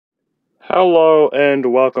Hello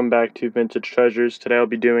and welcome back to Vintage Treasures. Today I'll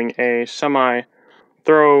be doing a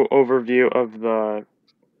semi-thorough overview of the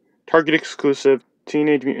Target exclusive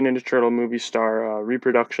Teenage Mutant Ninja Turtle movie star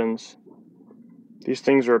reproductions. These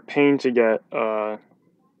things are a pain to get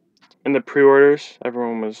in the pre-orders.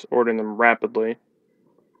 Everyone was ordering them rapidly.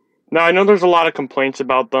 Now I know there's a lot of complaints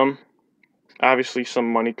about them. Obviously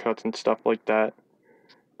some money cuts and stuff like that.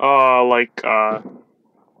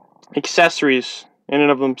 Accessories in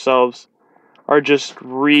and of themselves are just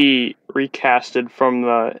recasted from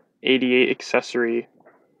the 88 accessory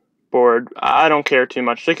board. I don't care too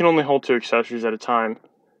much. They can only hold 2 accessories at a time,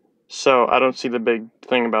 so I don't see the big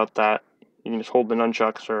thing about that. You can just hold the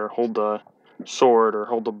nunchucks, or hold the sword, or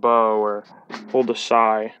hold the bow, or hold the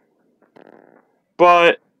sai.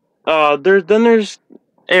 But there's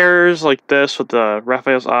errors like this with the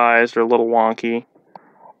Raphael's eyes. They're a little wonky.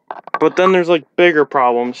 But then there's like bigger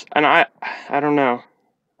problems, and I don't know.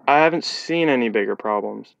 I haven't seen any bigger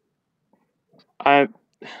problems. I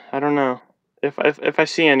don't know. If I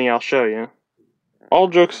see any, I'll show you. All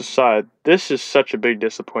jokes aside, this is such a big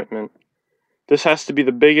disappointment. This has to be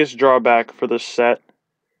the biggest drawback for this set.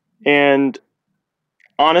 And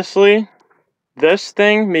honestly, this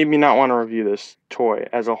thing made me not want to review this toy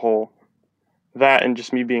as a whole. That and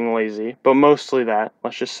just me being lazy, but mostly that.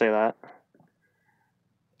 Let's just say that.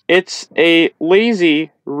 It's a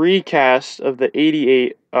lazy recast of the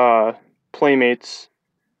 88 Playmates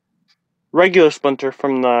regular Splinter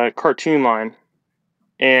from the cartoon line,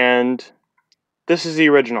 and this is the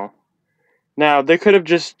original. Now they could have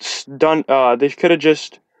just done they could have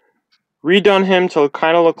just redone him to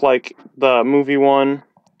kind of look like the movie one,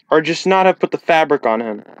 or just not have put the fabric on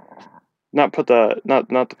him. Not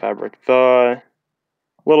the fabric, the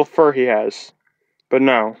little fur he has. But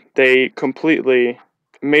no, they completely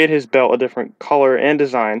made his belt a different color and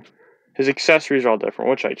design. His accessories are all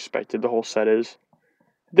different, which I expected. The whole set is.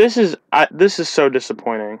 This is so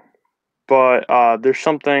disappointing. But there's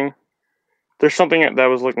something that I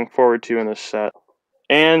was looking forward to in this set,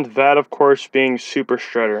 and that, of course, being Super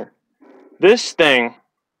Shredder. This thing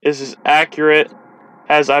is as accurate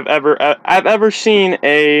as I've ever seen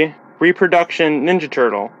a reproduction Ninja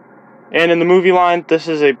Turtle. And in the movie line, this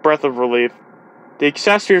is a breath of relief. The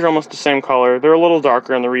accessories are almost the same color. They're a little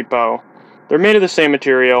darker in the repo. They're made of the same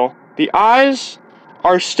material. The eyes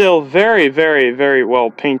are still very, very, very well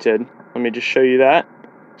painted. Let me just show you that.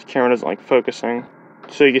 This camera doesn't like focusing.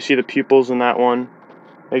 So you can see the pupils in that one.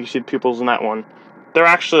 You can see the pupils in that one. They're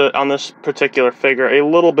actually, on this particular figure, a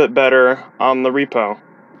little bit better on the repo.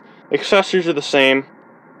 Accessories are the same.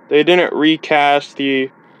 They didn't recast the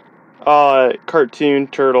cartoon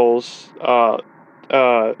Turtles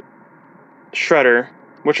Shredder,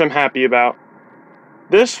 which I'm happy about.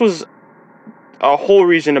 This was a whole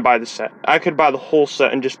reason to buy the set. I could buy the whole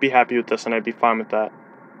set and just be happy with this, and I'd be fine with that.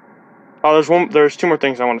 There's 2 more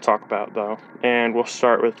things I want to talk about, though, and we'll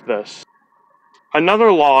start with this.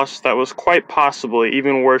 Another loss that was quite possibly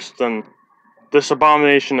even worse than this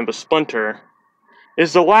abomination of a Splinter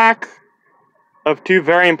is the lack of 2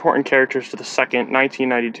 very important characters to the second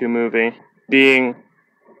 1992 movie, being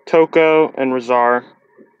Toko and Razar.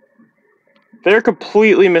 They're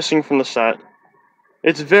completely missing from the set.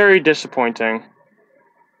 It's very disappointing.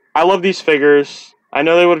 I love these figures. I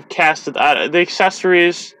know they would have casted the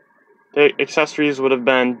accessories. The accessories would have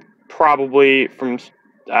been probably from,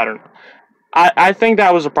 I don't know. I think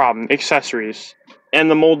that was a problem. Accessories.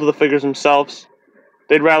 And the mold of the figures themselves.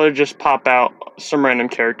 They'd rather just pop out some random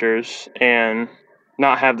characters and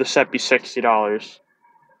not have the set be $60.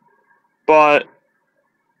 But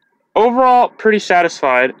overall, pretty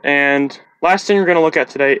satisfied. And last thing we're going to look at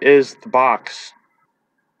today is the box.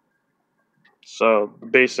 So,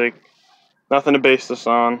 basic. Nothing to base this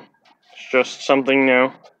on. It's just something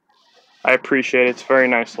new. I appreciate it. It's very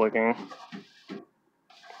nice looking.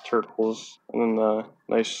 Turtles. And then the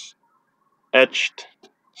nice etched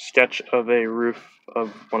sketch of a roof of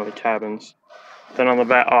one of the cabins. Then on the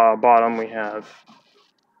bottom we have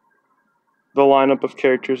the lineup of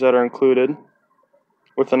characters that are included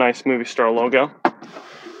with a nice movie star logo.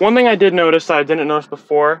 One thing I did notice that I didn't notice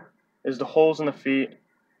before is the holes in the feet.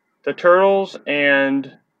 The turtles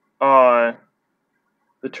and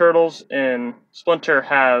Splinter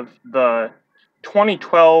have the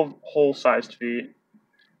 2012 hole-sized feet,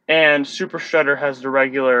 and Super Shredder has the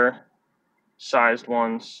regular sized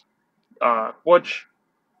ones, which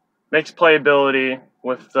makes playability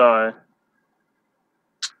with the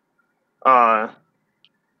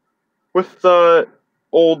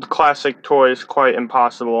old classic toys quite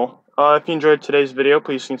impossible. If you enjoyed today's video,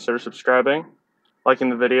 please consider subscribing, liking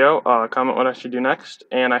the video, comment what I should do next,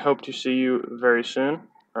 and I hope to see you very soon.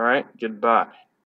 Alright, goodbye.